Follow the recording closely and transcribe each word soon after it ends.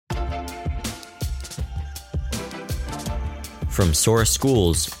From Sora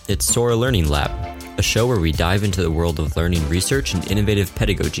Schools, it's Sora Learning Lab, a show where we dive into the world of learning research and innovative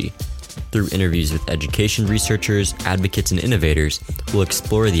pedagogy. Through interviews with education researchers, advocates, and innovators, we'll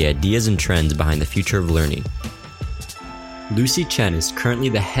explore the ideas and trends behind the future of learning. Lucy Chen is currently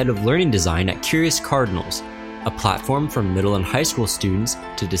the head of learning design at Curious Cardinals, a platform for middle and high school students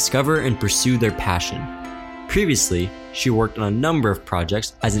to discover and pursue their passion. Previously, she worked on a number of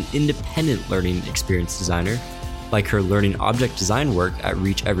projects as an independent learning experience designer, like her learning object design work at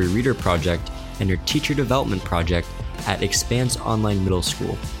Reach Every Reader project and her teacher development project at Expanse Online Middle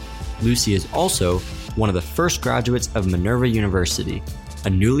School. Lucy is also one of the first graduates of Minerva University, a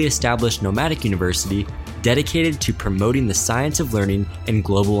newly established nomadic university dedicated to promoting the science of learning and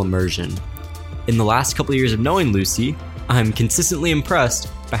global immersion. In the last couple of years of knowing Lucy, I'm consistently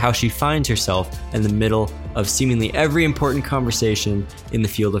impressed by how she finds herself in the middle of seemingly every important conversation in the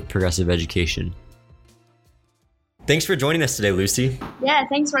field of progressive education. Thanks for joining us today, Lucy. Yeah,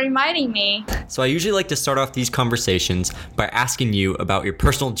 thanks for inviting me. So I usually like to start off these conversations by asking you about your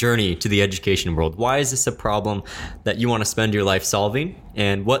personal journey to the education world. Why is this a problem that you want to spend your life solving?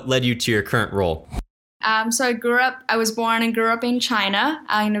 And what led you to your current role? So I was born and grew up in China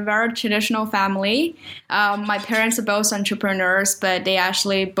in a very traditional family. My parents are both entrepreneurs, but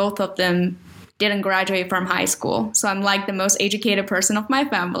both of them didn't graduate from high school. So I'm like the most educated person of my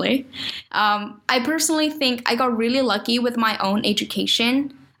family. I personally think I got really lucky with my own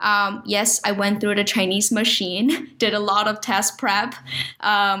education. Yes, I went through the Chinese machine, did a lot of test prep.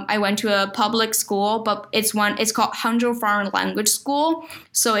 I went to a public school, but it's called Hangzhou Foreign Language School.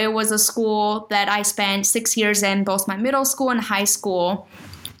 So it was a school that I spent 6 years in, both my middle school and high school.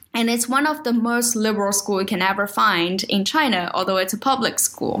 And it's one of the most liberal schools you can ever find in China, although it's a public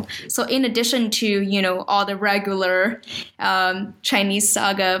school. So in addition to, all the regular Chinese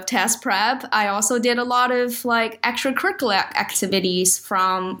saga of test prep, I also did a lot of extracurricular activities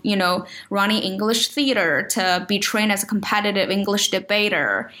from, running English theater to be trained as a competitive English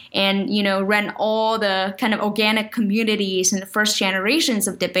debater and, ran all the kind of organic communities and the first generations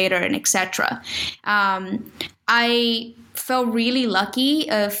of debater and etc. I felt really lucky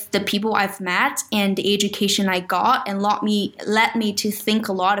of the people I've met and the education I got, and led me to think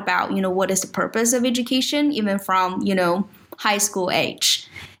a lot about, what is the purpose of education, even from, high school age.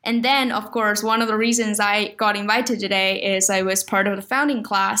 And then, of course, one of the reasons I got invited today is I was part of the founding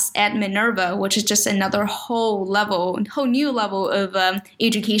class at Minerva, which is just another whole new level of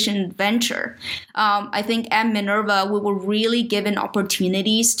education venture. I think at Minerva, we were really given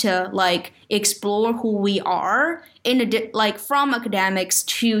opportunities to explore who we are from academics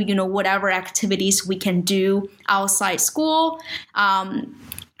to, whatever activities we can do outside school.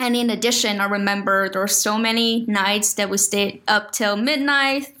 And in addition, I remember there were so many nights that we stayed up till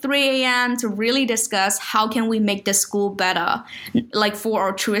midnight, 3 a.m. to really discuss how can we make the school better, for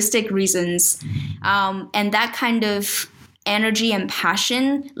altruistic reasons. And that kind of energy and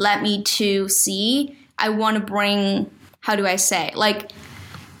passion led me to see I want to bring,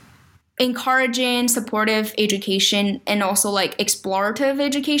 encouraging, supportive education and also explorative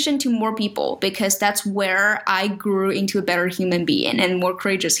education to more people, because that's where I grew into a better human being and more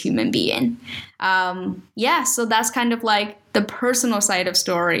courageous human being. So that's kind of the personal side of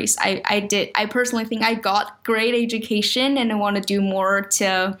stories. I personally think I got great education and I want to do more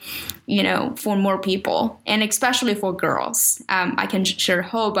to, for more people and especially for girls. I can share a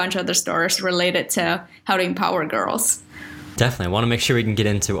whole bunch of other stories related to how to empower girls. Definitely. I want to make sure we can get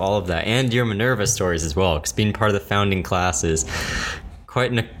into all of that and your Minerva stories as well, because being part of the founding class is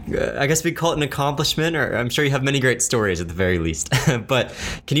quite I guess we call it an accomplishment, or I'm sure you have many great stories at the very least. But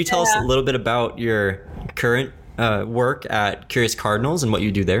can you tell us a little bit about your current work at Curious Cardinals and what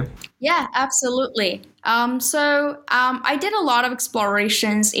you do there? Yeah, absolutely. So I did a lot of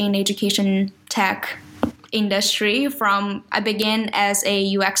explorations in education tech industry. I began as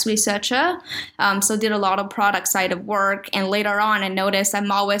a UX researcher, so did a lot of product side of work. And later on, I noticed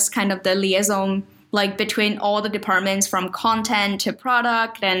I'm always kind of the liaison between all the departments from content to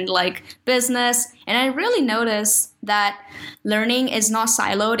product and business. And I really noticed that learning is not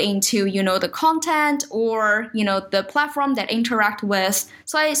siloed into, the content or, the platform that interact with.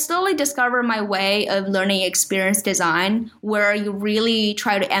 So I slowly discovered my way of learning experience design, where you really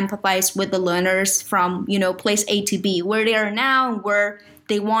try to empathize with the learners from, place A to B, where they are now, where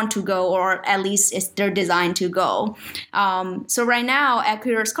they want to go, or at least it's their design to go. So right now at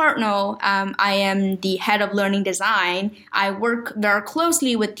Curious Cardinal, I am the head of learning design. I work very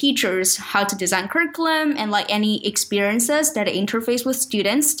closely with teachers how to design curriculum and any experiences that interface with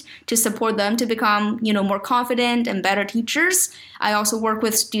students to support them to become, more confident and better teachers. I also work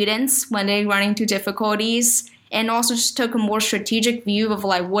with students when they run into difficulties and also just took a more strategic view of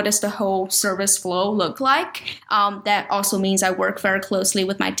like what does the whole service flow look like. That also means I work very closely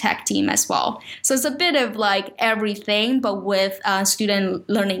with my tech team as well. So it's a bit of like everything, but with student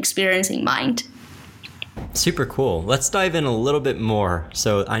learning experience in mind. Super cool. Let's dive in a little bit more.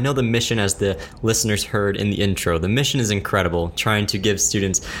 So I know the mission, as the listeners heard in the intro, the mission is incredible, trying to give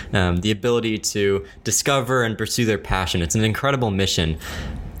students the ability to discover and pursue their passion. It's an incredible mission.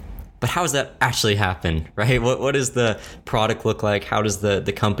 But how does that actually happen, right? What does the product look like? How does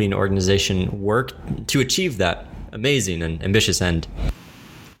the company and organization work to achieve that amazing and ambitious end?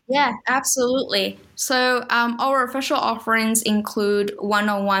 Yeah, absolutely. So our official offerings include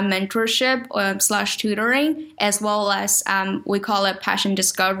one-on-one mentorship / tutoring, as well as we call it passion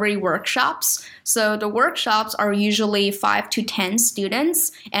discovery workshops. So the workshops are usually 5 to 10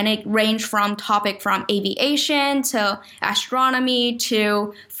 students, and it range from topic from aviation to astronomy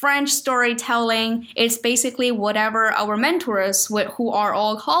to French storytelling. It's basically whatever our mentors, who are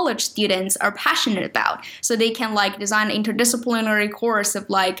all college students, are passionate about. So they can like design an interdisciplinary course of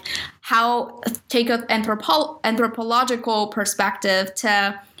like how take an anthropological perspective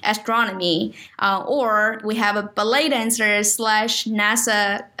to astronomy, or we have a ballet dancer /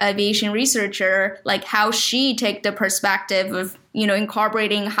 NASA aviation researcher, like how she take the perspective of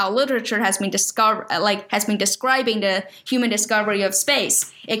incorporating how literature has been describing the human discovery of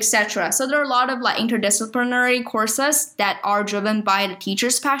space, etc. So there are a lot of like interdisciplinary courses that are driven by the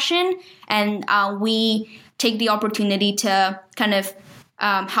teacher's passion, and we take the opportunity to kind of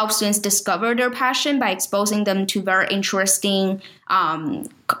help students discover their passion by exposing them to very interesting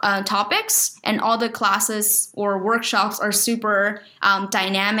topics. And all the classes or workshops are super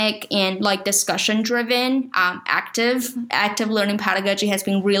dynamic and like discussion driven. Active learning pedagogy has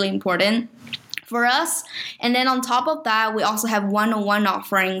been really important for us. And then on top of that, we also have one-on-one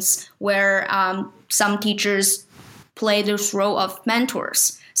offerings where some teachers play this role of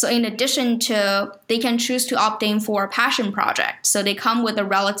mentors. So in addition to, they can choose to opt in for a passion project. So they come with a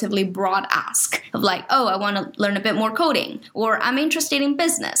relatively broad ask of like, oh, I want to learn a bit more coding, or I'm interested in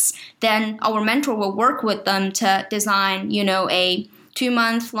business. Then our mentor will work with them to design, a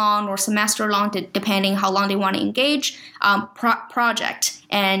 2-month long or semester long, depending how long they want to engage, project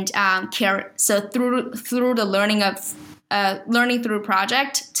and care. So through the learning through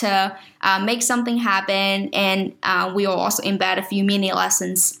project to make something happen, and we will also embed a few mini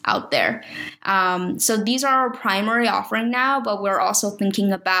lessons out there. So these are our primary offering now, but we're also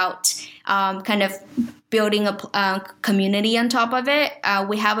thinking about kind of building a community on top of it.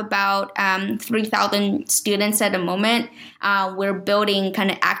 We have about 3,000 students at the moment. We're building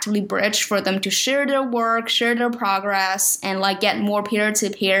kind of actively bridge for them to share their work, share their progress, and like get more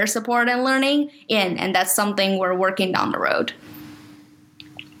peer-to-peer support and learning in. And that's something we're working down the road.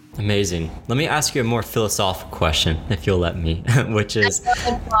 Amazing. Let me ask you a more philosophical question, if you'll let me, which is...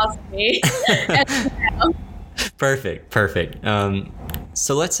 Perfect.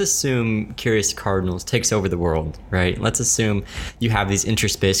 So let's assume Curious Cardinals takes over the world, right? Let's assume you have these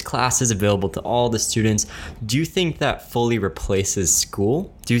interest-based classes available to all the students. Do you think that fully replaces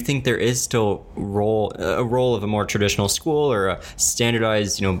school? Do you think there is still a role of a more traditional school, or a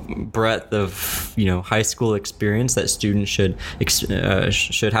standardized, breadth of, high school experience that students should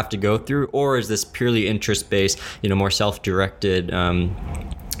have to go through? Or is this purely interest-based, more self-directed,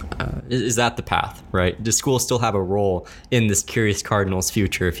 is that the path, right? Does school still have a role in this Curious Cardinals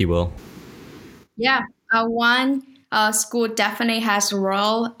future, if you will? Yeah, school definitely has a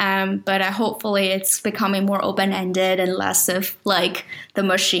role, but hopefully it's becoming more open-ended and less of like the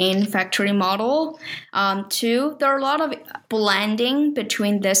machine factory model. Two, there are a lot of blending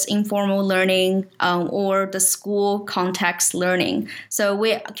between this informal learning or the school context learning. So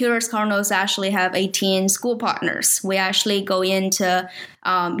we, Curious Cardinals, actually have 18 school partners. We actually go into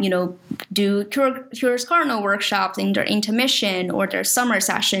do Curious Cardinal workshops in their intermission or their summer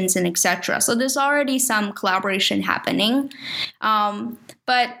sessions and etc. So there's already some collaboration happening.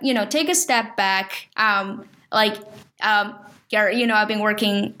 But take a step back. Gary, I've been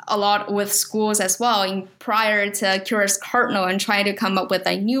working a lot with schools as well prior to Curious Cardinal and trying to come up with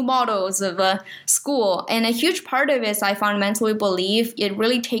new models of a school. And a huge part of it is I fundamentally believe it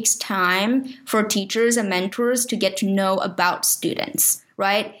really takes time for teachers and mentors to get to know about students,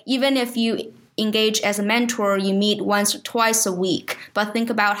 right? Even if you engage as a mentor, you meet once or twice a week, but think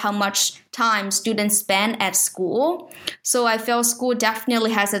about how much time students spend at school. So I feel school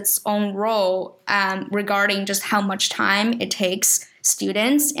definitely has its own role regarding just how much time it takes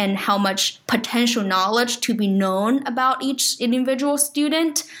students and how much potential knowledge to be known about each individual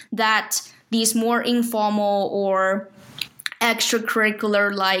student that these more informal or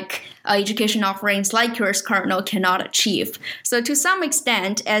extracurricular like education offerings like Curious Cardinal cannot achieve. So to some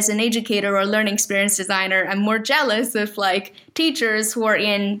extent, as an educator or learning experience designer, I'm more jealous of like teachers who are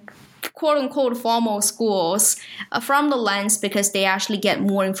in quote unquote formal schools from the lens, because they actually get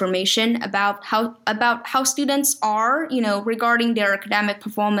more information about how students are, regarding their academic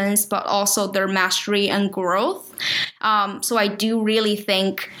performance, but also their mastery and growth. So I do really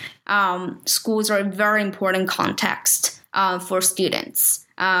think schools are a very important context for students.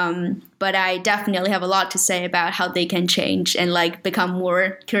 But I definitely have a lot to say about how they can change and like become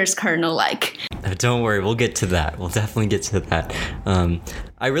more Curious Cardinal-like. Don't worry, we'll get to that. We'll definitely get to that.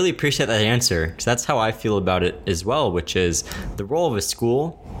 I really appreciate that answer, because that's how I feel about it as well, which is the role of a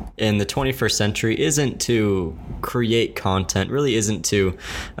school in the 21st century isn't to create content, really isn't to,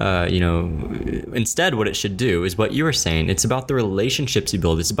 instead what it should do is what you were saying. It's about the relationships you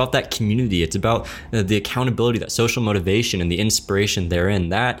build. It's about that community. It's about the accountability, that social motivation and the inspiration therein.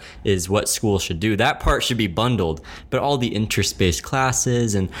 That is what school should do. That part should be bundled, but all the interest-based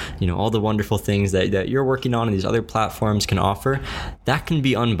classes and, all the wonderful things that you're working on and these other platforms can offer, that can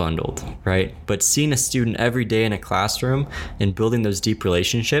be unbundled, right? But seeing a student every day in a classroom and building those deep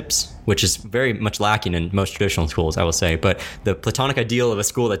relationships, which is very much lacking in most traditional schools, I will say, but the platonic ideal of a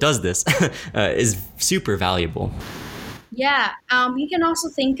school that does this is super valuable. Yeah, you can also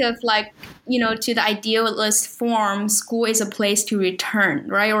think of to the idealist form, school is a place to return,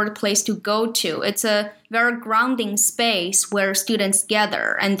 right? Or a place to go to. It's a very grounding space where students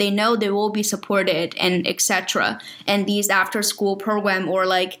gather and they know they will be supported and etc. And these after school program or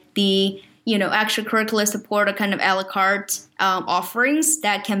like the extracurricular support or kind of a la carte offerings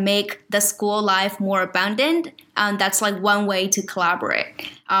that can make the school life more abundant. That's like one way to collaborate.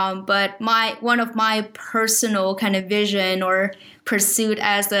 But one of my personal kind of vision or pursuit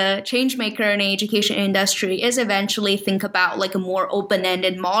as a change maker in the education industry is eventually think about like a more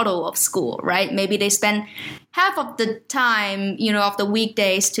open-ended model of school, right? Maybe they spend half of the time, of the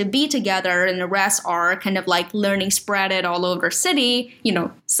weekdays to be together, and the rest are kind of like learning spread it all over the city,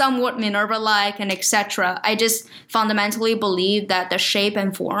 somewhat Minerva-like and etc. I just fundamentally believe that the shape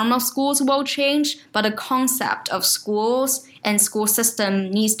and form of schools will change, but the concept of schools and school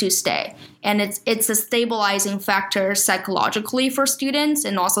system needs to stay. And it's a stabilizing factor psychologically for students,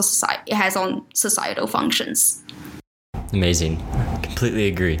 and also it has on societal functions. Amazing. Completely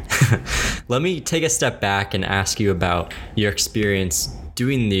agree. Let me take a step back and ask you about your experience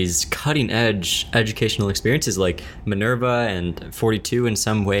doing these cutting edge educational experiences like Minerva and 42 in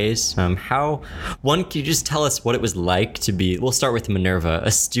some ways. Can you just tell us what it was like to be, we'll start with Minerva,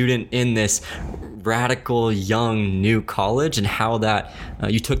 a student in this radical young new college, and how that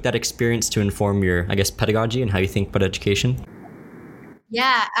you took that experience to inform your, pedagogy and how you think about education?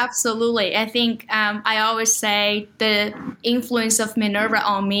 Yeah, absolutely. I think I always say the influence of Minerva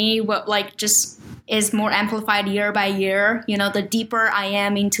on me is more amplified year by year. The deeper I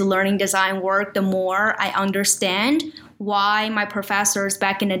am into learning design work, the more I understand why my professors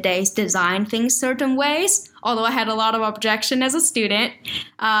back in the days designed things certain ways, although I had a lot of objection as a student.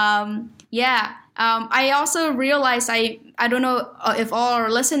 I also realized I don't know if all our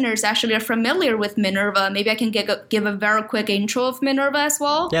listeners actually are familiar with Minerva. Maybe I can give a very quick intro of Minerva as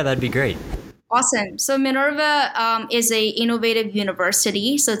well. Yeah, that'd be great. Awesome. So Minerva is a innovative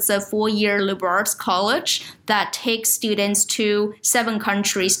university. So it's a 4-year liberal arts college that takes students to 7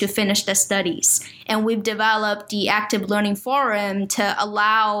 countries to finish their studies. And we've developed the Active Learning Forum to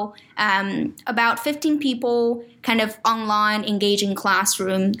allow about 15 people kind of online engaging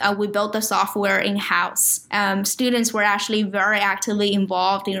classroom. We built the software in-house. Students were actually very actively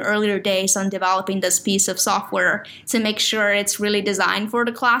involved in earlier days on developing this piece of software to make sure it's really designed for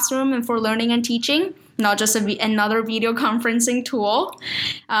the classroom and for learning and teaching, not just another video conferencing tool.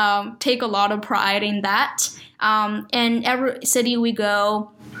 Take a lot of pride in that. And every city we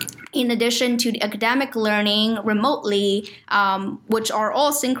go, in addition to the academic learning remotely, which are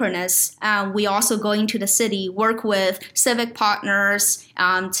all synchronous, we also go into the city, work with civic partners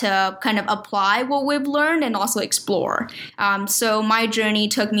to kind of apply what we've learned and also explore. So my journey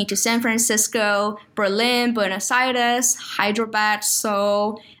took me to San Francisco, Berlin, Buenos Aires, Hyderabad,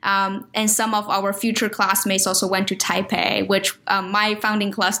 Seoul, and some of our future classmates also went to Taipei, which my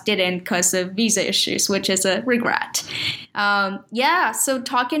founding class didn't because of visa issues, which is a regret. So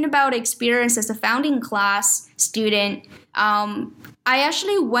talking about experience as a founding class student, I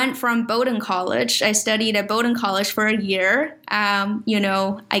actually went from Bowdoin College. I studied at Bowdoin College for a year.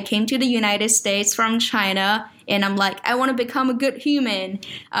 I came to the United States from China And I'm like, I want to become a good human,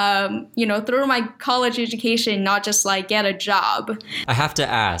 through my college education, not just like get a job. I have to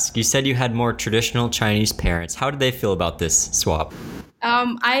ask, you said you had more traditional Chinese parents. How did they feel about this swap?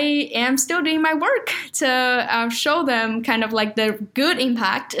 I am still doing my work to show them kind of like the good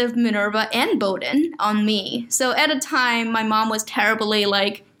impact of Minerva and Bowdoin on me. So at the time, my mom was terribly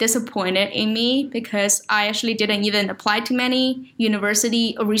like disappointed in me because I actually didn't even apply to many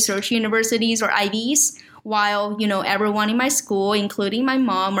university or research universities or Ivies, while, everyone in my school, including my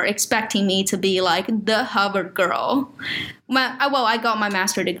mom, are expecting me to be like the Harvard girl. I got my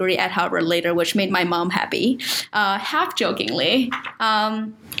master's degree at Harvard later, which made my mom happy, half jokingly.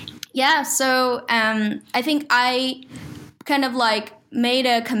 I think I kind of like made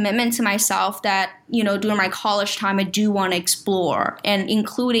a commitment to myself that, during my college time, I do want to explore, and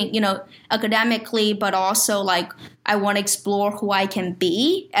including, academically, but also like I want to explore who I can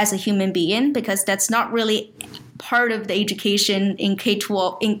be as a human being, because that's not really part of the education in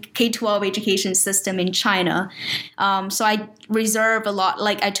K-12 education system in China. So I reserve a lot,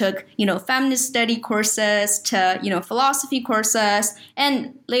 like I took, feminist study courses to, philosophy courses,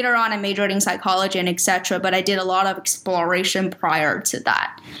 and later on I majored in psychology and etc. But I did a lot of exploration prior to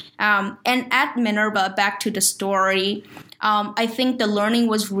that. And at Minerva, back to the story, I think the learning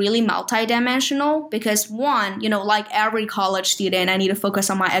was really multidimensional because one, like every college student, I need to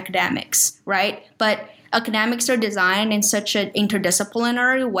focus on my academics, right? But academics are designed in such an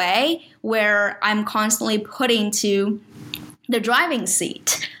interdisciplinary way where I'm constantly put into the driving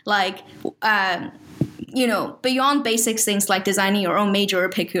seat, like, beyond basic things like designing your own major,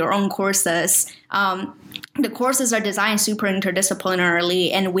 pick your own courses. The courses are designed super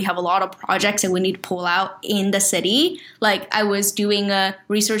interdisciplinarily, and we have a lot of projects that we need to pull out in the city. Like I was doing a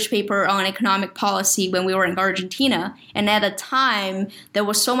research paper on economic policy when we were in Argentina, and at the time there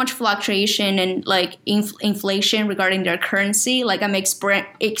was so much fluctuation and like inflation regarding their currency. Like I'm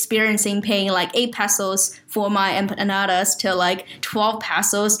experiencing paying like 8 pesos for my empanadas to like 12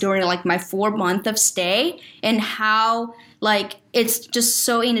 pesos during like my 4 month of stay, and how like it's just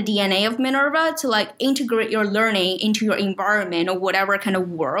so in the DNA of Minerva to like integrate your learning into your environment or whatever kind of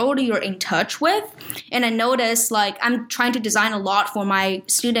world you're in touch with. And I noticed like I'm trying to design a lot for my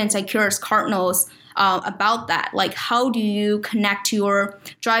students at Curious Cardinals about that. Like, how do you connect your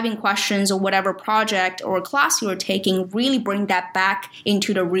driving questions or whatever project or class you're taking, really bring that back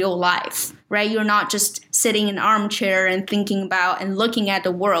into the real life, right? You're not just sitting in an armchair and thinking about and looking at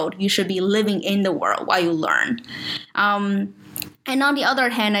the world. You should be living in the world while you learn. And on the other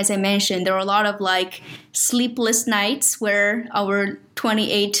hand, as I mentioned, there are a lot of like sleepless nights where our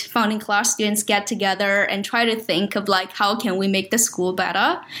 28 founding class students get together and try to think of like, how can we make the school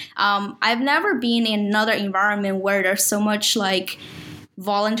better? I've never been in another environment where there's so much like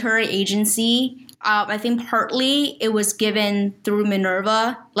voluntary agency. I think partly it was given through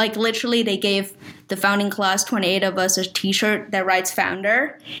Minerva. Like literally they gave the founding class, 28 of us, a t-shirt that writes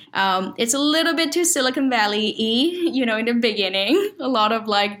founder. It's a little bit too Silicon Valley-y, in the beginning, a lot of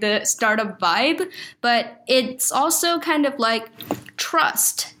like the startup vibe, but it's also kind of like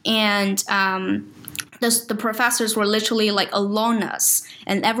trust. And the professors were literally like alumnus,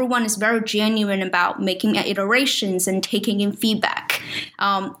 and everyone is very genuine about making iterations and taking in feedback.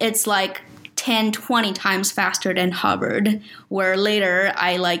 It's like 10, 20 times faster than Harvard, where later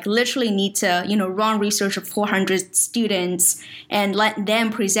I like literally need to, run research of 400 students and let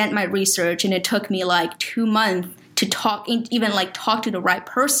them present my research. And it took me like 2 months to talk to the right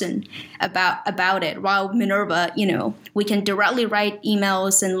person about it. While Minerva, we can directly write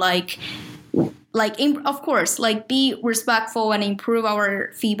emails and of course, like be respectful and improve our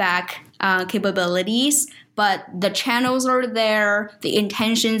feedback capabilities. But the channels are there, the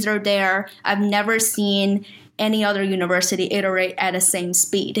intentions are there. I've never seen any other university iterate at the same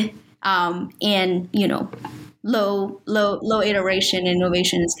speed. Low iteration and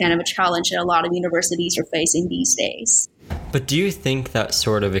innovation is kind of a challenge that a lot of universities are facing these days. But do you think that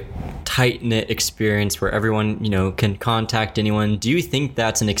sort of a tight-knit experience where everyone, can contact anyone, do you think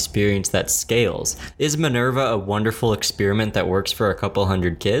that's an experience that scales? Is Minerva a wonderful experiment that works for a couple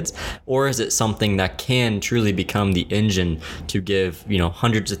hundred kids? Or is it something that can truly become the engine to give,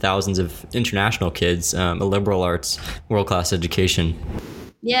 hundreds of thousands of international kids a liberal arts world-class education?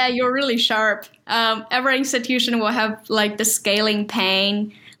 Yeah, you're really sharp. Every institution will have like the scaling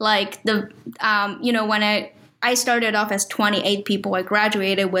pain, like when I started off as 28 people. I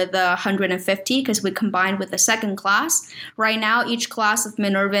graduated with 150 because we combined with the second class. Right now, each class of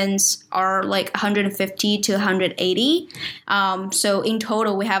Minervans are like 150 to 180. So in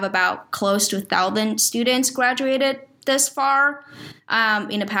total, we have about close to 1,000 students graduated this far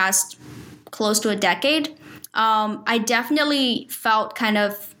in the past close to a decade. I definitely felt kind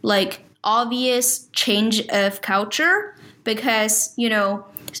of like obvious change of culture because,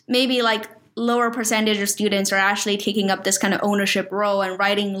 maybe like lower percentage of students are actually taking up this kind of ownership role and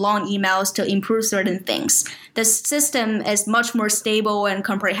writing long emails to improve certain things. The system is much more stable and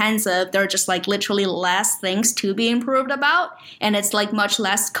comprehensive. There are just like literally less things to be improved about, and it's like much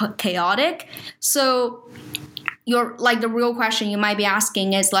less chaotic. So the real question you might be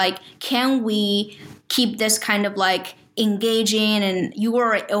asking is like, can we keep this kind of like engaging and you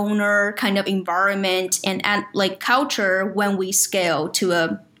are an owner kind of environment and like culture when we scale to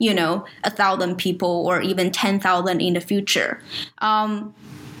 1,000 people or even 10,000 in the future?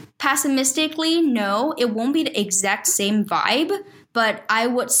 Pessimistically, no, it won't be the exact same vibe. But I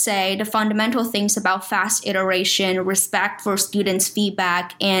would say the fundamental things about fast iteration, respect for students'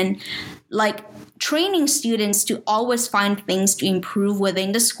 feedback, and like training students to always find things to improve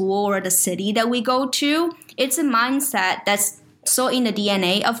within the school or the city that we go to, it's a mindset that's so in the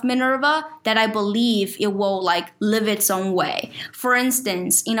DNA of Minerva that I believe it will like live its own way. For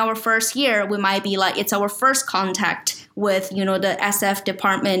instance, in our first year, we might be like, it's our first contact with, the SF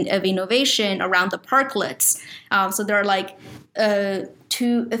Department of Innovation around the parklets. So there are like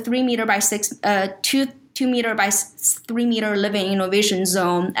 2 meter by 3 meter living innovation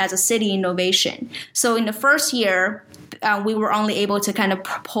zone as a city innovation. So in the first year, we were only able to kind of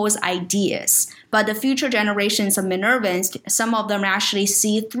propose ideas. But the future generations of Minervans, some of them actually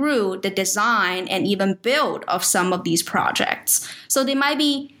see through the design and even build of some of these projects. So they might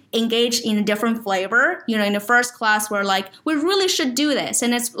be engaged in a different flavor. In the first class, we're like, we really should do this.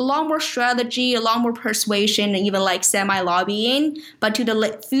 And it's a lot more strategy, a lot more persuasion, and even like semi-lobbying. But to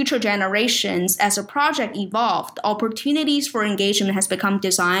the future generations, as a project evolved, opportunities for engagement has become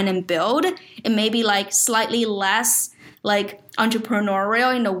design and build. It may be like slightly less like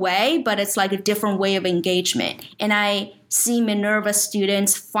entrepreneurial in a way, but it's like a different way of engagement. And I see Minerva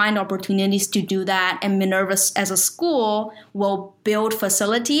students find opportunities to do that, and Minerva as a school will build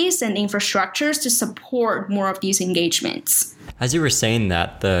facilities and infrastructures to support more of these engagements. As you were saying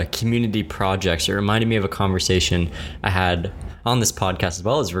that, the community projects, it reminded me of a conversation I had on this podcast as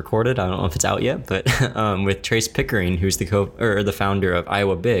well as recorded. I don't know if it's out yet, but with Trace Pickering, who's the founder of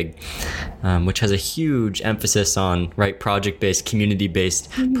Iowa Big, which has a huge emphasis on project-based, community-based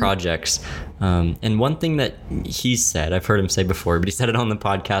projects. And one thing that he said, I've heard him say before, but he said it on the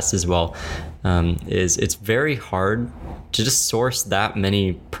podcast as well, is it's very hard to just source that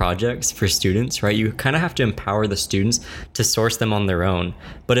many projects for students, right? You kind of have to empower the students to source them on their own.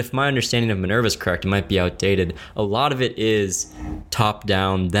 But if my understanding of Minerva is correct, it might be outdated. A lot of it is top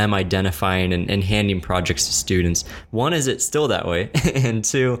down, them identifying and handing projects to students. One, is it still that way? And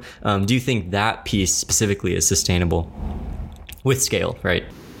two, do you think that piece specifically is sustainable with scale, right?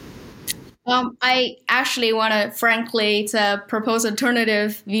 I actually want to propose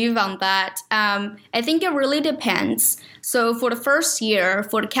alternative view on that. I think it really depends. So for the first year,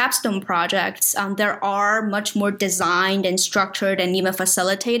 for the capstone projects, there are much more designed and structured and even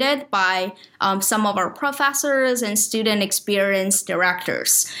facilitated by some of our professors and student experience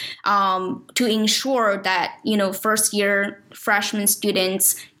directors to ensure that, first year freshman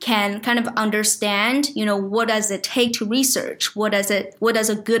students can kind of understand, what does it take to research? What does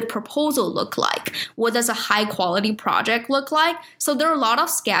a good proposal look like? What does a high quality project look like? So there are a lot of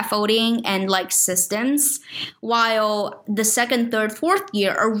scaffolding and like systems, while the second, third, fourth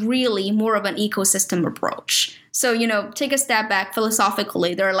year are really more of an ecosystem approach. So, take a step back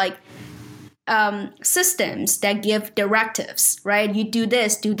philosophically. There are like systems that give directives, right? You do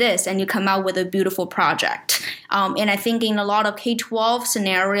this, and you come out with a beautiful project. And I think in a lot of K-12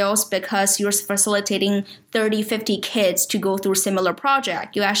 scenarios, because you're facilitating 30, 50 kids to go through similar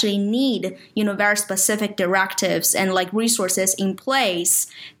project, you actually need, very specific directives and like resources in place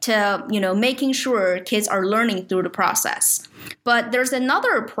to, making sure kids are learning through the process. But there's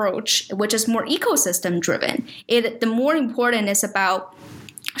another approach, which is more ecosystem driven. The more important is about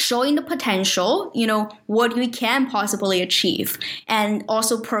showing the potential, what we can possibly achieve, and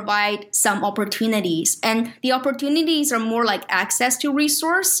also provide some opportunities. And the opportunities are more like access to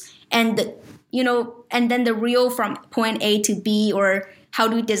resource and, and then the real from point A to B, or how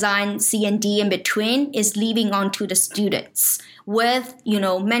do we design C and D in between, is leaving on to the students with,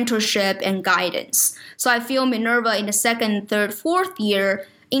 mentorship and guidance. So I feel Minerva in the second, third, fourth year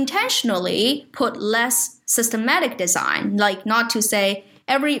intentionally put less systematic design, like not to say,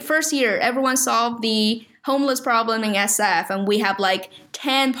 every first year, everyone solved the homeless problem in SF, and we have like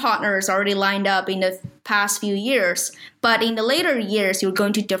 10 partners already lined up in the past few years. But in the later years, you're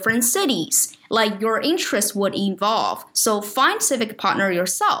going to different cities. like your interest would evolve. So find civic partner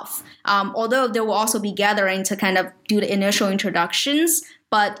yourself. Although there will also be gathering to kind of do the initial introductions,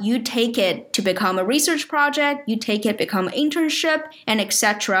 but you take it to become a research project, you take it become an internship, and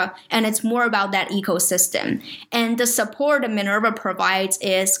etc. And it's more about that ecosystem. And the support that Minerva provides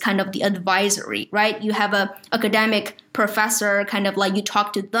is kind of the advisory, right? You have a academic professor, kind of like you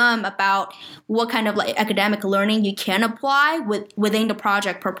talk to them about what kind of like academic learning you can apply within the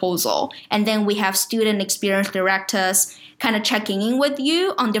project proposal. And then we have student experience directors kind of checking in with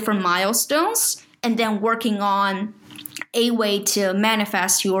you on different milestones and then working on a way to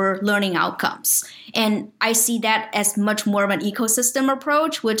manifest your learning outcomes. And I see that as much more of an ecosystem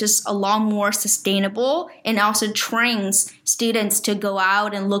approach, which is a lot more sustainable and also trains students to go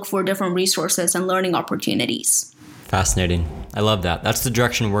out and look for different resources and learning opportunities. Fascinating. I love that. That's the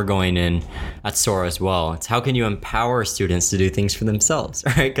direction we're going in at Sora as well. It's how can you empower students to do things for themselves,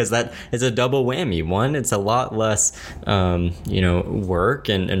 right? Because that is a double whammy. One, it's a lot less, work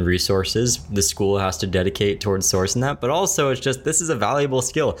and resources the school has to dedicate towards sourcing that. But also, it's just this is a valuable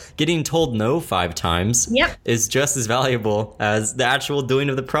skill. Getting told no 5 times is just as valuable as the actual doing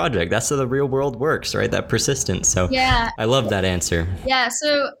of the project. That's how the real world works, right? That persistence. So I love that answer. Yeah.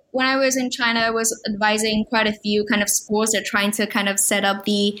 So when I was in China, I was advising quite a few kind of schools that are trying to kind of set up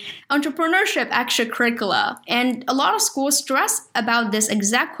the entrepreneurship extracurricula. And a lot of schools stress about this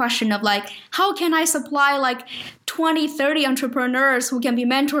exact question of like, how can I supply like 20, 30 entrepreneurs who can be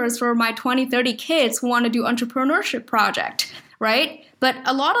mentors for my 20, 30 kids who want to do entrepreneurship project, right? But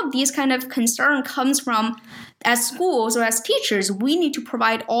a lot of these kind of concern comes from as schools or as teachers, we need to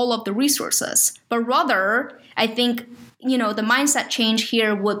provide all of the resources. But rather, I think the mindset change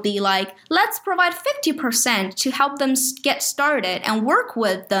here would be like, let's provide 50% to help them get started and work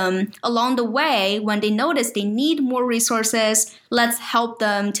with them along the way. When they notice they need more resources, let's help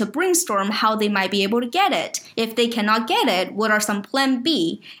them to brainstorm how they might be able to get it. If they cannot get it, what are some plan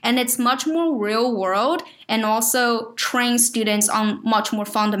B? And it's much more real world and also train students on much more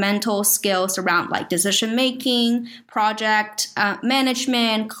fundamental skills around like decision making, project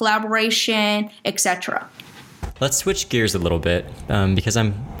management, collaboration, etc. Let's switch gears a little bit because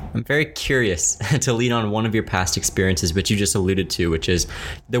I'm very curious to lean on one of your past experiences, which you just alluded to, which is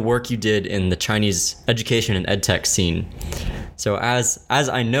the work you did in the Chinese education and edtech scene. So as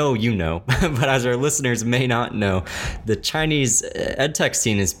I know, but as our listeners may not know, the Chinese edtech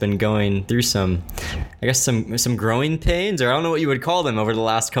scene has been going through some growing pains, or I don't know what you would call them, over the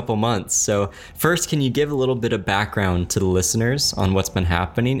last couple months. So first, can you give a little bit of background to the listeners on what's been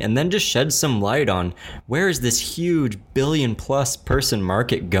happening, and then just shed some light on where is this huge billion-plus person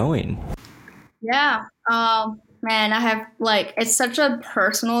market going? Yeah. Man, I have it's such a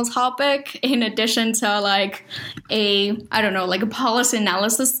personal topic in addition to a policy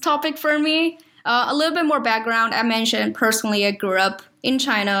analysis topic for me. A little bit more background. I mentioned personally, I grew up in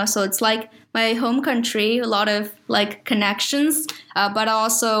China, so it's like my home country, a lot of connections, but I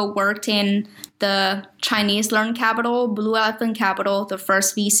also worked in the Chinese Learn Capital, Blue Elephant Capital, the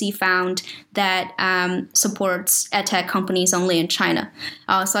first VC found that supports edtech companies only in China.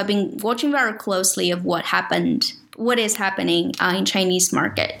 So I've been watching very closely of what is happening in Chinese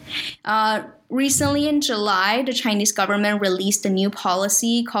market. Recently in July, the Chinese government released a new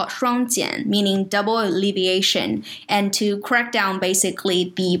policy called 双减, meaning double alleviation, and to crack down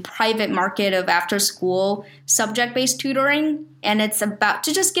basically the private market of after-school subject-based tutoring. And it's about,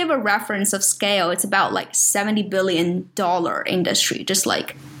 to just give a reference of scale, it's about $70 billion industry, just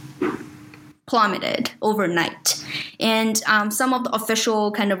plummeted overnight. And some of the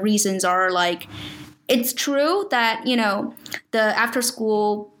official kind of reasons are it's true that, the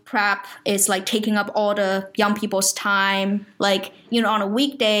after-school prep is taking up all the young people's time. On a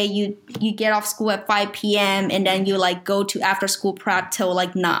weekday, you get off school at 5 p.m. and then you go to after school prep till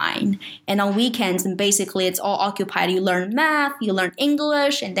 9. And on weekends, and basically it's all occupied. You learn math, you learn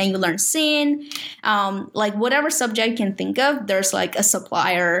English, and then you learn Sin. Whatever subject you can think of, there's a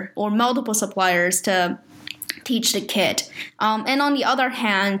supplier or multiple suppliers to teach the kid. And on the other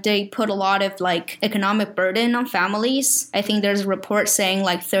hand, they put a lot of economic burden on families. I think there's a report saying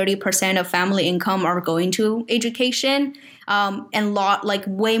 30% of family income are going to education, and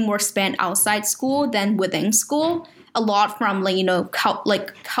way more spent outside school than within school. A lot from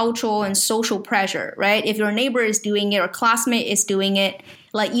cultural and social pressure, right? If your neighbor is doing it or classmate is doing it,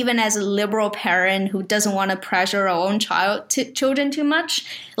 even as a liberal parent who doesn't want to pressure our own children too much,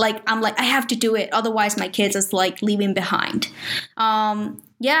 I'm I have to do it, otherwise my kids is leaving behind. And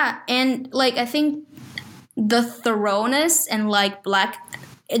I think the thoroughness and black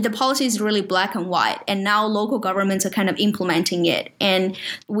the policy is really black and white, and now local governments are kind of implementing it. And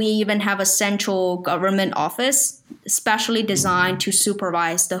we even have a central government office specially designed to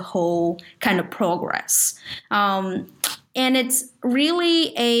supervise the whole kind of progress. And it's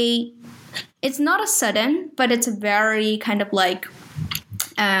really it's not a sudden, but it's a very kind of like,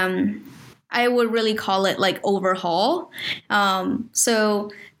 I would really call it like overhaul.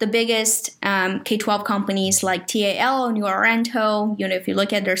 So the biggest K-12 companies like TAL, New Oriental, if you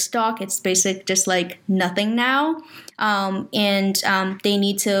look at their stock, it's basically just like nothing now. Most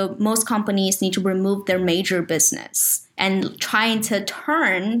companies need to remove their major business and trying to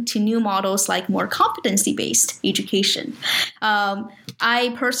turn to new models like more competency-based education.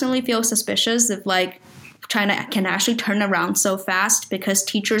 I personally feel suspicious if like China can actually turn around so fast because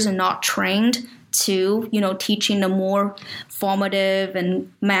teachers are not trained to, teaching a more formative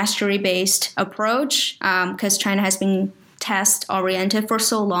and mastery-based approach because China has been test-oriented for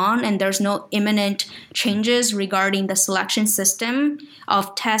so long, and there's no imminent changes regarding the selection system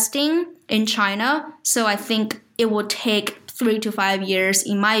of testing in China. So I think it will take 3 to 5 years,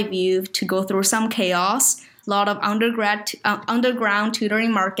 in my view, to go through some chaos, a lot of underground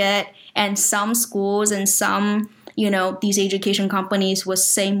tutoring market, and some schools and some these education companies would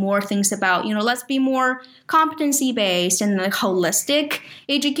say more things about, let's be more competency-based and like holistic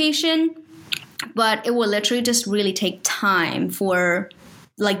education. But it will literally just really take time for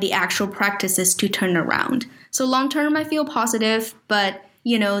like the actual practices to turn around. So long term, I feel positive, but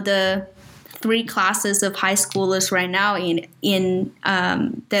the 3 classes of high schoolers right now in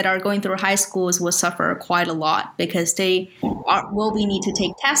that are going through high schools will suffer quite a lot because they will need to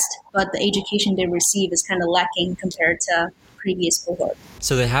take tests, but the education they receive is kind of lacking compared to previous cohort.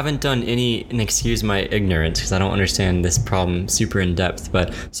 So they haven't done any, and excuse my ignorance because I don't understand this problem super in depth,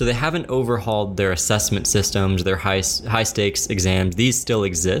 but so they haven't overhauled their assessment systems, their high stakes exams. These still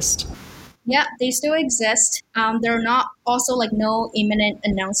exist? Yeah, they still exist. There are not also like no imminent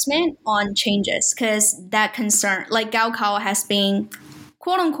announcement on changes because that concern, like Gaokao has been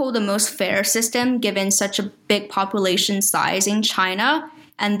quote unquote the most fair system given such a big population size in China.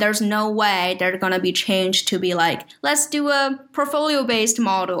 And there's no way they're going to be changed to be like, let's do a portfolio-based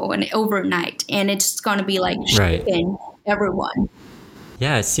model and overnight. And it's going to be like shaping everyone.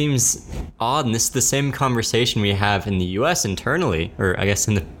 Yeah, it seems odd. And this is the same conversation we have in the US internally, or I guess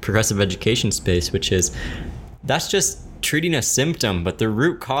in the progressive education space, which is that's just treating a symptom, but the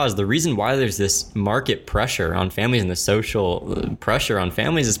root cause, the reason why there's this market pressure on families and the social pressure on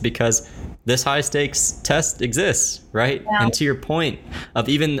families is because this high stakes test exists, right? Yeah. And to your point of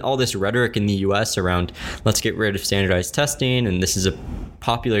even all this rhetoric in the US around let's get rid of standardized testing, and this is a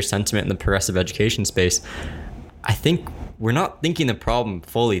popular sentiment in the progressive education space, I think we're not thinking the problem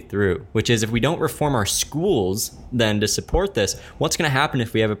fully through, which is if we don't reform our schools then to support this, what's going to happen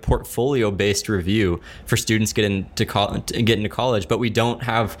if we have a portfolio-based review for students get into college, but we don't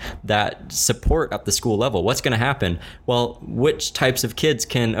have that support at the school level? What's going to happen? Well, which types of kids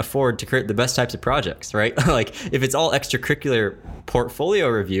can afford to create the best types of projects, right? Like if it's all extracurricular portfolio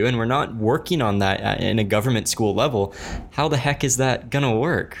review and we're not working on that in a government school level, how the heck is that going to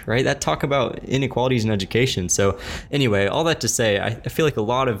work, right? That talk about inequalities in education. So anyway, all that to say, I feel like a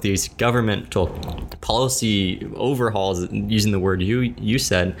lot of these governmental policy overhauls, using the word you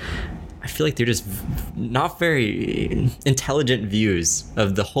said, I feel like they're just not very intelligent views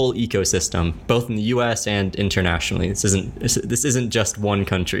of the whole ecosystem, both in the US and internationally. This isn't just one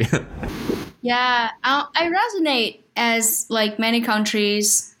country. Yeah, I resonate as like many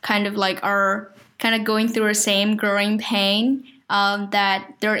countries kind of like are kind of going through the same growing pain.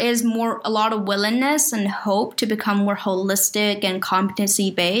 That there is a lot of willingness and hope to become more holistic and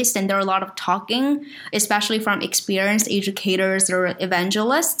competency-based. And there are a lot of talking, especially from experienced educators or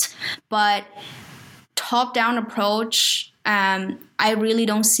evangelists. But top-down approach, I really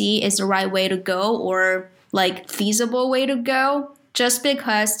don't see is the right way to go or like feasible way to go, just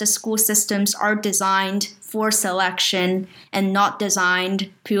because the school systems are designed for selection and not designed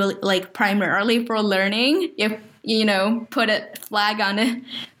purely like primarily for learning. If put a flag on it,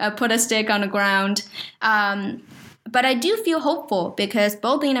 put a stick on the ground. But I do feel hopeful because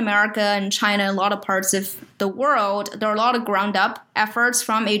both in America and China, a lot of parts of the world, there are a lot of ground up efforts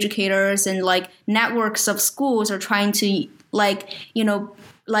from educators and like networks of schools are trying to like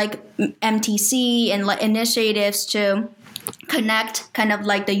MTC and like initiatives to connect kind of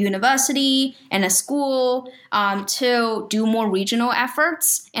like the university and a school to do more regional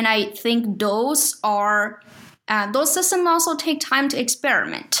efforts. And I think those systems also take time to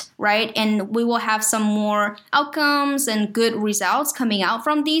experiment, right? And we will have some more outcomes and good results coming out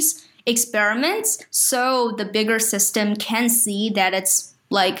from these experiments. So the bigger system can see that it's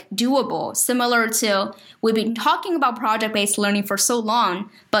like doable, similar to we've been talking about project-based learning for so long,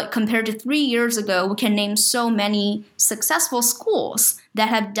 but compared to 3 years ago, we can name so many successful schools that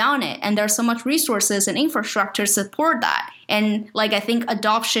have done it. And there's so much resources and infrastructure to support that. And like, I think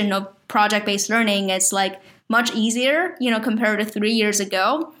adoption of project-based learning is like much easier, compared to 3 years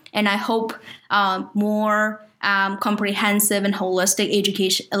ago. And I hope more comprehensive and holistic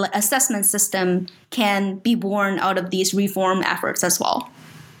education assessment system can be born out of these reform efforts as well.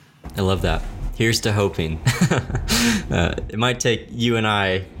 I love that. Here's to hoping. It might take you and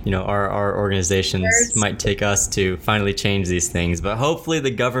I, our organizations might take us to finally change these things, but hopefully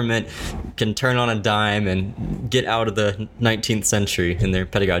the government can turn on a dime and get out of the 19th century in their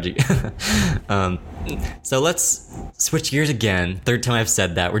pedagogy. So let's switch gears again. Third time I've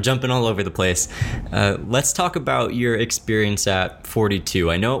said that. We're jumping all over the place. Let's talk about your experience at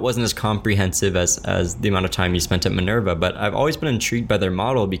 42. I know it wasn't as comprehensive as the amount of time you spent at Minerva, but I've always been intrigued by their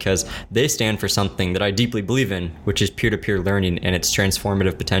model because they stand for something that I deeply believe in, which is peer-to-peer learning and its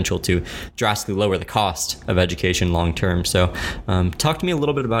transformative potential to drastically lower the cost of education long term. So talk to me a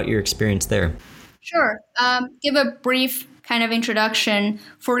little bit about your experience there. Sure. Give a brief kind of introduction.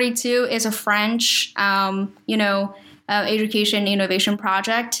 42 is a French, education innovation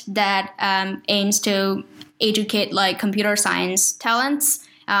project that aims to educate like computer science talents.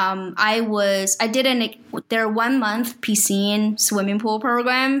 I did their 1 month piscine swimming pool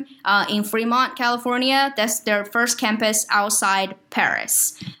program in Fremont, California. That's their first campus outside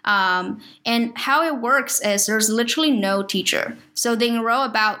Paris. And how it works is there's literally no teacher. So they enroll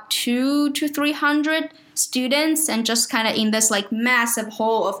about 200 to 300 students and just kind of in this like massive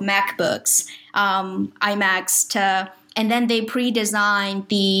hall of MacBooks, iMacs and then they pre-design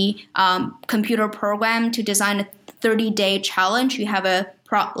the computer program to design a 30-day challenge. You have a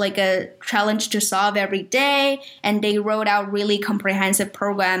challenge to solve every day, and they wrote out really comprehensive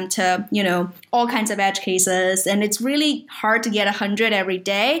program to, all kinds of edge cases. And it's really hard to get 100 every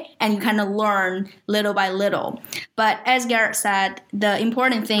day, and you kind of learn little by little. But as Garrett said, the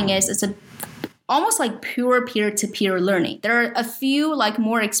important thing is it's almost like pure peer-to-peer learning. There are a few like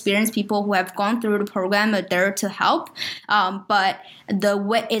more experienced people who have gone through the program are there to help, but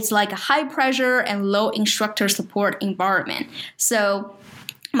it's like a high pressure and low instructor support environment. So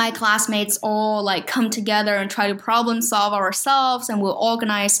my classmates all like come together and try to problem solve ourselves, and we'll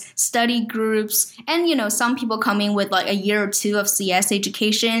organize study groups. And, some people come in with like a year or two of CS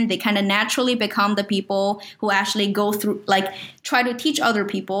education. They kind of naturally become the people who actually go through, like try to teach other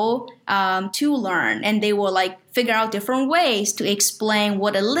people to learn. And they will like figure out different ways to explain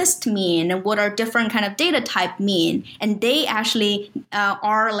what a list mean and what our different kind of data type mean. And they actually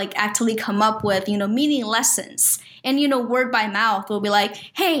are like actually come up with, meaning lessons. And, word by mouth will be like,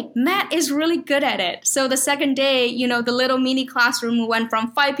 hey, Matt is really good at it. So the second day, the little mini classroom went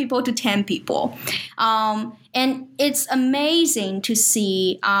from 5 people to 10 people. And it's amazing to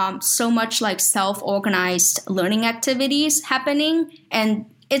see so much like self-organized learning activities happening. And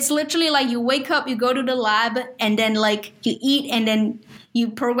it's literally like you wake up, you go to the lab, and then like you eat, and then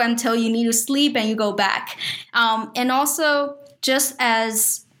you program till you need to sleep, and you go back. And also just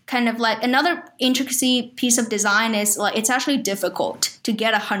as kind of like another intricacy piece of design is like it's actually difficult to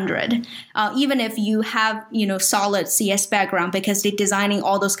get 100, even if you have solid CS background, because they're designing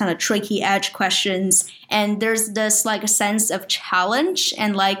all those kind of tricky edge questions, and there's this like a sense of challenge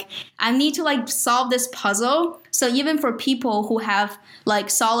and like I need to like solve this puzzle. So even for people who have like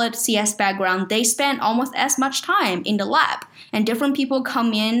solid CS background, they spend almost as much time in the lab, and different people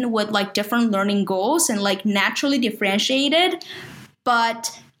come in with like different learning goals and like naturally differentiated.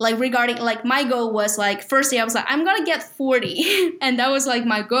 But like regarding like my goal was like first day I was like I'm gonna get 40 and that was like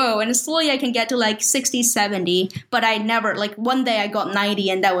my goal, and slowly I can get to like 60, 70, but I never like one day I got 90,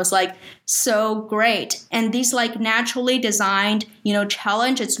 and that was like so great. And these like naturally designed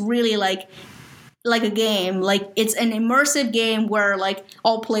challenge, it's really like a game, like it's an immersive game where like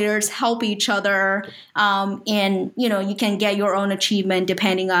all players help each other, and you can get your own achievement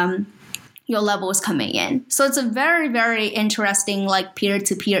depending on your levels coming in. So it's a very, very interesting like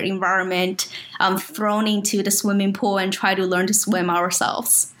peer-to-peer environment thrown into the swimming pool and try to learn to swim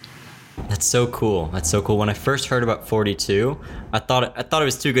ourselves. That's so cool. That's so cool. When I first heard about 42, I thought it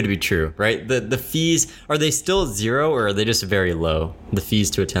was too good to be true, right? The fees, are they still zero or are they just very low, the fees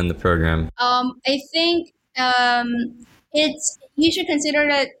to attend the program? I think you should consider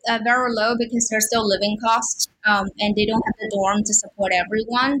it very low because there's still living costs, and they don't have the dorm to support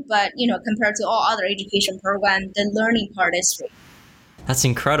everyone. But compared to all other education programs, the learning part is free. That's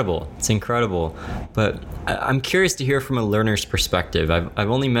incredible. It's incredible. But I'm curious to hear from a learner's perspective. I've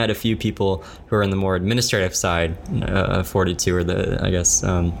only met a few people who are on the more administrative side, 42 or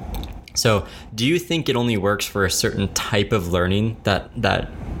so do you think it only works for a certain type of learning that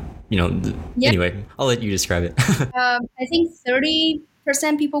anyway, I'll let you describe it. I think 30%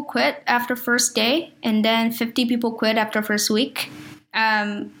 people quit after first day, and then 50 people quit after first week.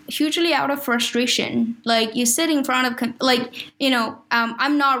 Hugely out of frustration. Like, you sit in front of,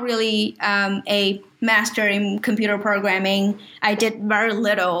 I'm not really a master in computer programming. I did very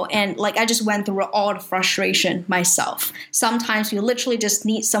little, and like, I just went through all the frustration myself. Sometimes you literally just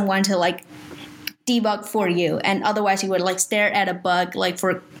need someone to like debug for you, and otherwise you would like stare at a bug like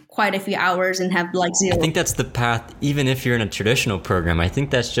for quite a few hours and have like zero. I think that's the path, even if you're in a traditional program. I think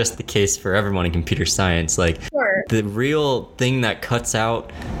that's just the case for everyone in computer science. Like, sure. The real thing that cuts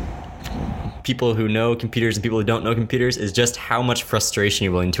out people who know computers and people who don't know computers is just how much frustration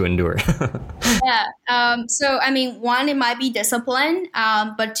you're willing to endure. Yeah. So, I mean, one, it might be discipline,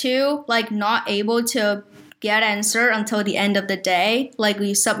 but two, like not able to get answer until the end of the day. Like,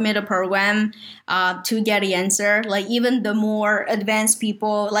 you submit a program to get the answer. Like, even the more advanced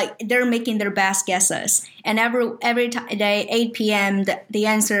people, like, they're making their best guesses. And every day, 8 p.m., the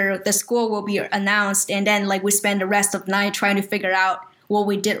answer, the score will be announced. And then like we spend the rest of the night trying to figure out what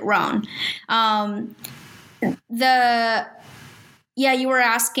we did wrong. Yeah, you were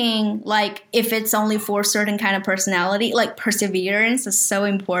asking like if it's only for certain kind of personality. Like, perseverance is so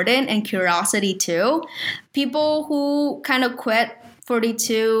important, and curiosity too. People who kind of quit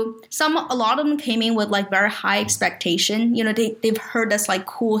 42, a lot of them came in with like very high expectation. You know, they've heard this like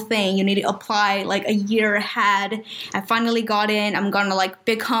cool thing. You need to apply like a year ahead. I finally got in. I'm gonna like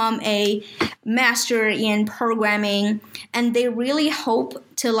become a master in programming, and they really hope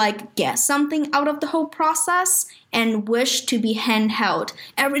to like get something out of the whole process and wish to be handheld.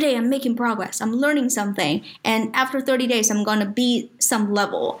 Every day I'm making progress. I'm learning something. And after 30 days, I'm going to be some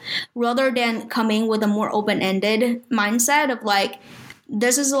level, rather than coming with a more open-ended mindset of like,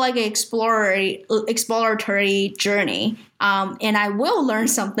 this is like an exploratory journey. And I will learn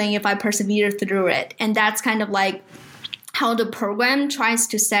something if I persevere through it. And that's kind of like how the program tries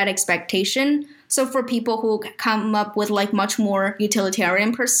to set expectation. So for people who come up with like much more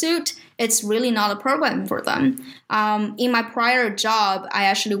utilitarian pursuit, it's really not a program for them. In my prior job, I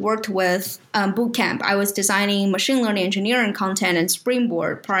actually worked with Bootcamp. I was designing machine learning engineering content in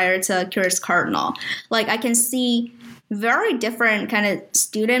Springboard prior to Curious Cardinal. Like, I can see very different kind of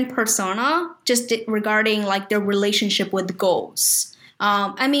student persona just regarding like their relationship with goals.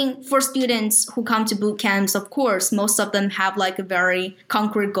 I mean, for students who come to boot camps, of course, most of them have like a very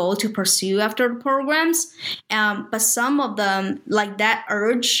concrete goal to pursue after the programs. But some of them, like that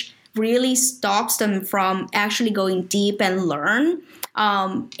urge really stops them from actually going deep and learn.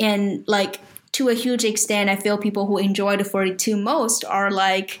 And like, to a huge extent, I feel people who enjoy the 42 most are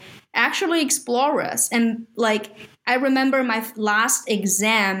like actually explorers. And like, I remember my last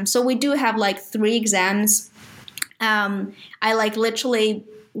exam. So we do have like 3 exams. I like literally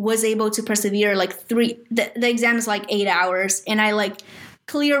was able to persevere like 3, the exam is like 8 hours, and I like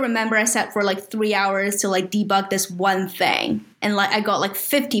clear remember I sat for like 3 hours to like debug this one thing, and like I got like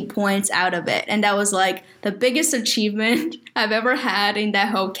 50 points out of it, and that was like the biggest achievement I've ever had in that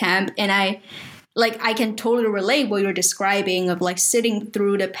whole camp. And I can totally relate what you're describing of like sitting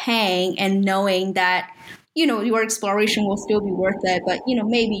through the pain and knowing that, you know, your exploration will still be worth it, but, you know,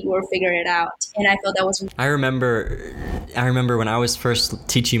 maybe you will figure it out. And I thought that was... I remember when I was first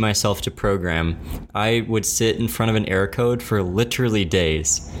teaching myself to program, I would sit in front of an error code for literally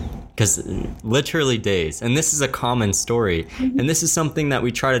days. Literally days. And this is a common story. Mm-hmm. And this is something that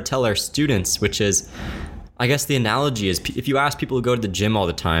we try to tell our students, which is, I guess the analogy is, if you ask people who go to the gym all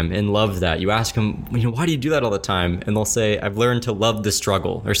the time and love that, you ask them, you know, why do you do that all the time? And they'll say, I've learned to love the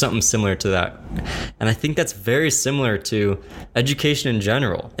struggle, or something similar to that. And I think that's very similar to education in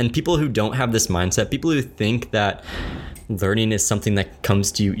general. And people who don't have this mindset, people who think that learning is something that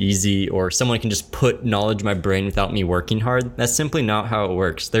comes to you easy, or someone can just put knowledge in my brain without me working hard, that's simply not how it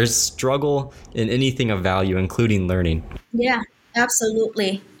works. There's struggle in anything of value, including learning. Yeah,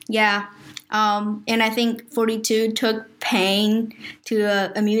 absolutely. Yeah. And I think 42 took pain to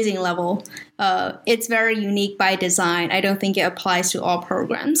an amusing level. It's very unique by design. I don't think it applies to all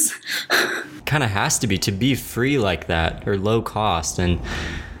programs. Kind of has to be free like that, or low cost. And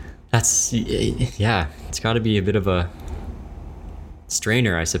that's, yeah, it's got to be a bit of a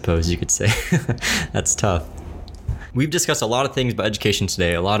strainer, I suppose you could say. That's tough. We've discussed a lot of things about education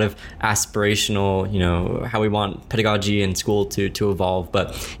today, a lot of aspirational, you know, how we want pedagogy in school to evolve.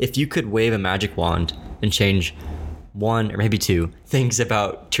 But if you could wave a magic wand and change one or maybe two things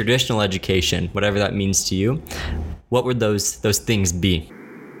about traditional education, whatever that means to you, what would those things be?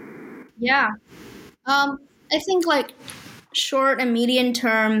 Yeah. I think like short and medium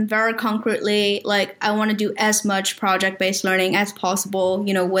term, very concretely, like I want to do as much project-based learning as possible,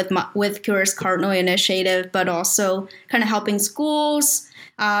 with Curious Cardinal Initiative, but also kind of helping schools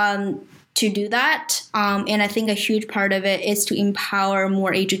to do that. And I think a huge part of it is to empower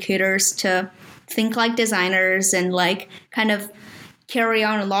more educators to think like designers and like kind of carry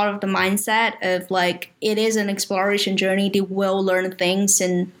on a lot of the mindset of like it is an exploration journey. They will learn things,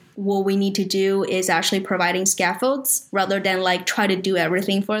 and what we need to do is actually providing scaffolds rather than like try to do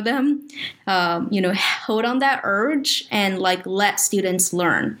everything for them. Hold on that urge and like let students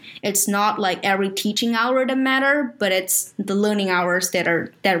learn. It's not like every teaching hour that matter, but it's the learning hours that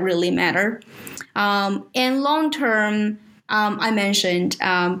really matter. And long term, I mentioned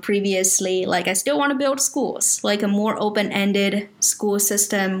previously, like I still want to build schools, like a more open-ended school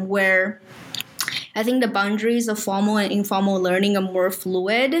system where I think the boundaries of formal and informal learning are more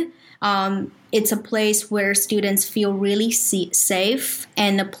fluid. It's a place where students feel really safe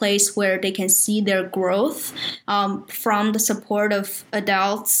and a place where they can see their growth from the support of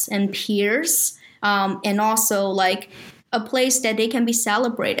adults and peers, and also like a place that they can be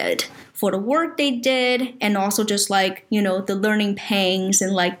celebrated for the work they did, and also just like, the learning pangs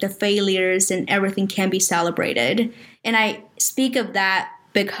and like the failures and everything can be celebrated. And I speak of that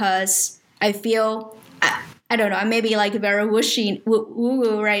because I feel, I don't know, I may be like very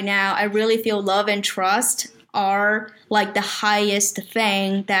woo-woo right now. I really feel love and trust are like the highest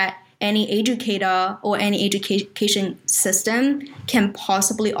thing that any educator or any education system can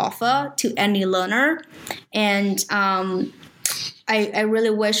possibly offer to any learner. And I really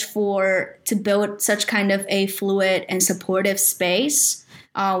wish to build such kind of a fluid and supportive space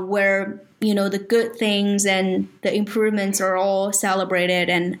where the good things and the improvements are all celebrated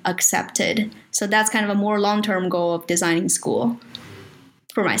and accepted. So that's kind of a more long-term goal of designing school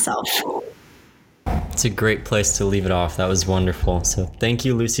for myself. It's a great place to leave it off. That was wonderful. So thank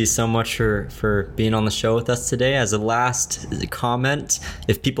you, Lucy, so much for being on the show with us today. As a last comment,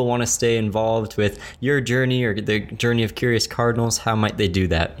 if people want to stay involved with your journey or the journey of Curious Cardinals, how might they do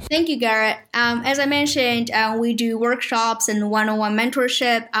that? Thank you, Garrett. As I mentioned, we do workshops and one-on-one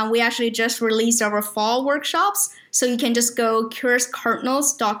mentorship. We actually just released our fall workshops. So you can just go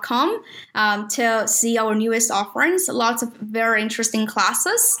curiouscardinals.com to see our newest offerings. Lots of very interesting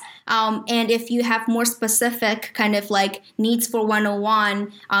classes. And if you have more specific kind of like needs for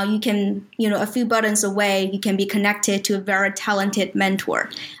 101, you can, a few buttons away, you can be connected to a very talented mentor.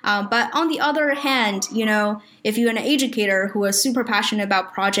 But on the other hand, if you're an educator who is super passionate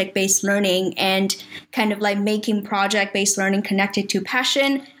about project-based learning and kind of like making project-based learning connected to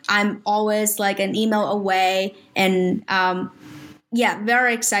passion, I'm always like an email away, and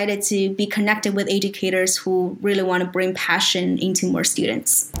very excited to be connected with educators who really want to bring passion into more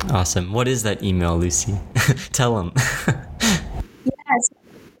students. Awesome. What is that email, Lucy? Tell them. Yes,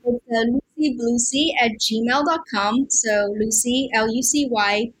 it's lucybluesy@gmail.com. So Lucy,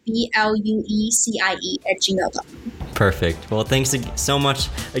 LucyBluecie @gmail.com. Perfect. Well, thanks so much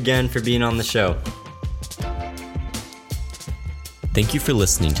again for being on the show. Thank you for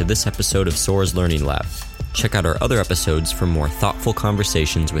listening to this episode of SOAR's Learning Lab. Check out our other episodes for more thoughtful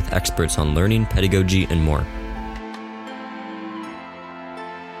conversations with experts on learning, pedagogy, and more.